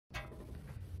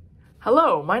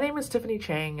Hello, my name is Tiffany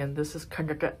Chang, and this is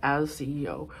Conductor as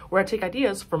CEO, where I take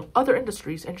ideas from other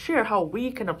industries and share how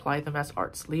we can apply them as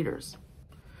arts leaders.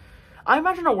 I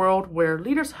imagine a world where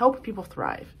leaders help people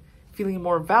thrive, feeling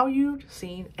more valued,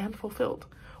 seen, and fulfilled,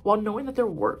 while knowing that their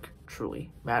work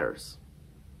truly matters.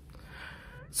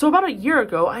 So about a year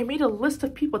ago, I made a list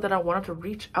of people that I wanted to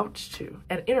reach out to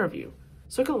and interview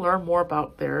so I can learn more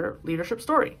about their leadership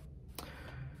story.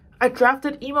 I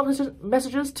drafted email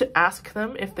messages to ask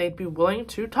them if they'd be willing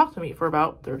to talk to me for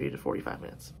about 30 to 45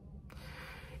 minutes.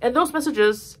 And those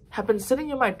messages have been sitting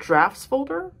in my drafts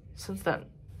folder since then,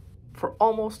 for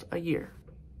almost a year.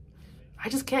 I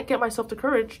just can't get myself the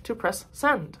courage to press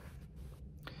send.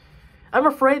 I'm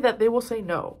afraid that they will say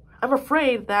no. I'm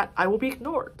afraid that I will be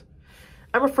ignored.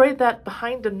 I'm afraid that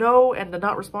behind the no and the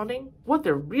not responding, what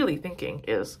they're really thinking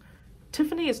is,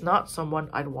 Tiffany is not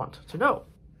someone I'd want to know.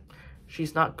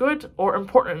 She's not good or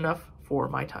important enough for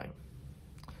my time.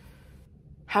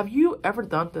 Have you ever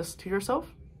done this to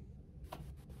yourself?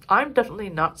 I'm definitely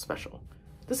not special.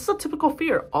 This is a typical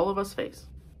fear all of us face.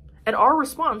 And our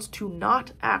response to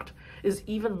not act is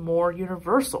even more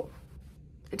universal.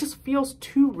 It just feels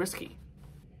too risky.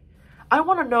 I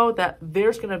want to know that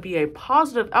there's going to be a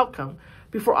positive outcome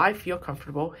before I feel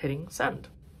comfortable hitting send.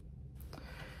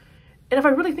 And if I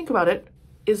really think about it,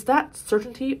 is that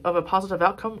certainty of a positive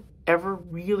outcome ever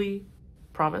really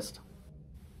promised?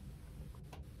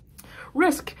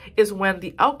 Risk is when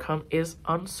the outcome is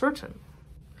uncertain.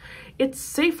 It's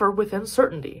safer within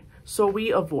certainty, so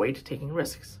we avoid taking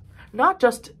risks, not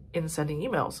just in sending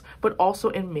emails, but also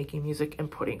in making music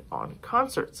and putting on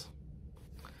concerts.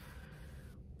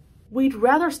 We'd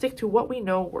rather stick to what we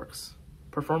know works,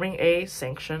 performing a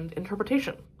sanctioned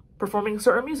interpretation, performing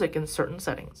certain music in certain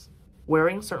settings,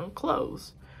 wearing certain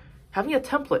clothes, having a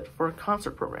template for a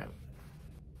concert program.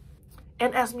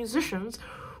 And as musicians,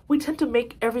 we tend to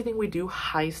make everything we do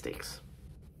high stakes.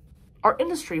 Our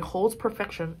industry holds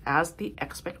perfection as the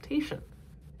expectation,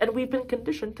 and we've been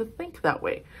conditioned to think that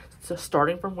way,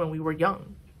 starting from when we were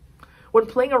young, when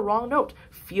playing a wrong note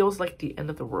feels like the end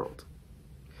of the world.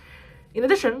 In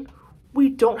addition, we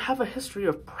don't have a history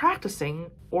of practicing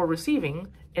or receiving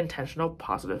intentional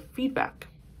positive feedback.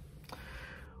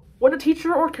 When a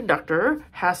teacher or conductor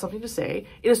has something to say,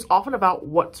 it is often about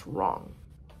what's wrong.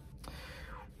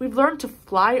 We've learned to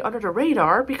fly under the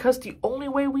radar because the only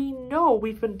way we know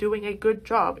we've been doing a good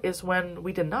job is when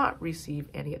we did not receive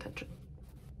any attention.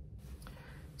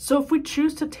 So if we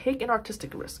choose to take an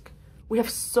artistic risk, we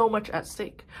have so much at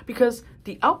stake because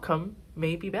the outcome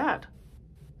may be bad.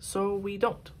 So we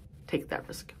don't take that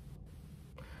risk.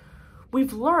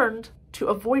 We've learned to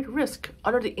avoid risk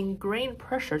under the ingrained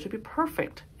pressure to be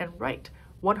perfect and right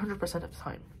 100% of the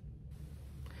time.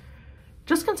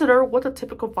 Just consider what the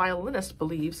typical violinist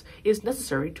believes is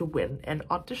necessary to win an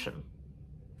audition.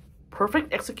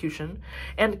 Perfect execution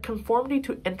and conformity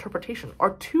to interpretation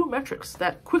are two metrics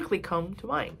that quickly come to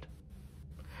mind.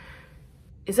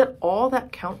 Is that all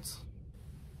that counts?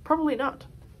 Probably not,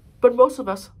 but most of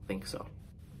us think so.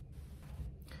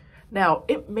 Now,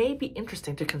 it may be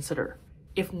interesting to consider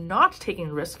if not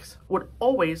taking risks would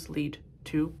always lead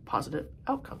to positive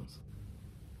outcomes.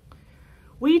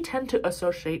 We tend to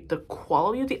associate the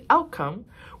quality of the outcome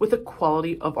with the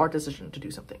quality of our decision to do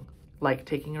something, like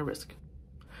taking a risk.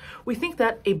 We think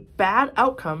that a bad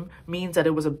outcome means that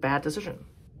it was a bad decision.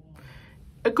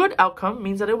 A good outcome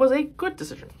means that it was a good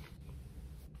decision.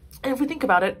 And if we think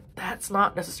about it, that's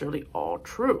not necessarily all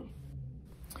true.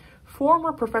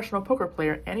 Former professional poker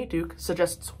player Annie Duke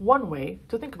suggests one way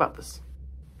to think about this.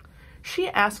 She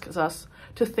asks us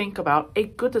to think about a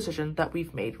good decision that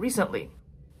we've made recently.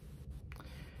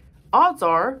 Odds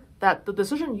are that the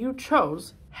decision you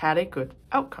chose had a good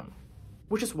outcome,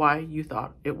 which is why you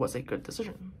thought it was a good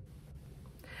decision.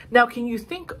 Now, can you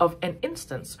think of an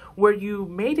instance where you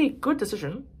made a good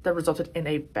decision that resulted in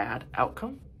a bad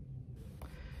outcome?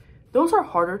 Those are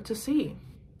harder to see.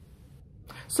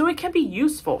 So it can be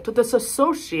useful to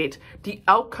disassociate the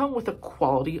outcome with the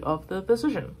quality of the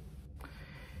decision.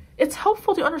 It's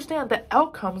helpful to understand that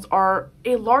outcomes are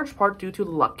a large part due to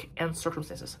luck and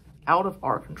circumstances out of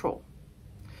our control.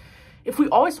 If we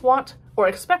always want or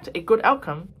expect a good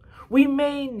outcome, we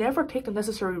may never take the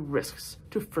necessary risks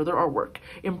to further our work,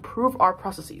 improve our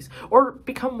processes, or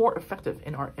become more effective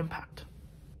in our impact.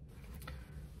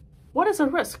 What is a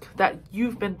risk that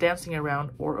you've been dancing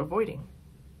around or avoiding?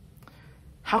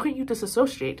 How can you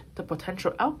disassociate the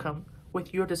potential outcome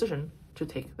with your decision to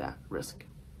take that risk?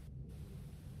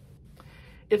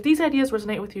 If these ideas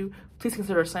resonate with you, please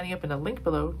consider signing up in the link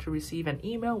below to receive an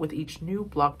email with each new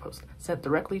blog post sent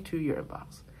directly to your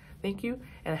inbox. Thank you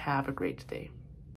and have a great day.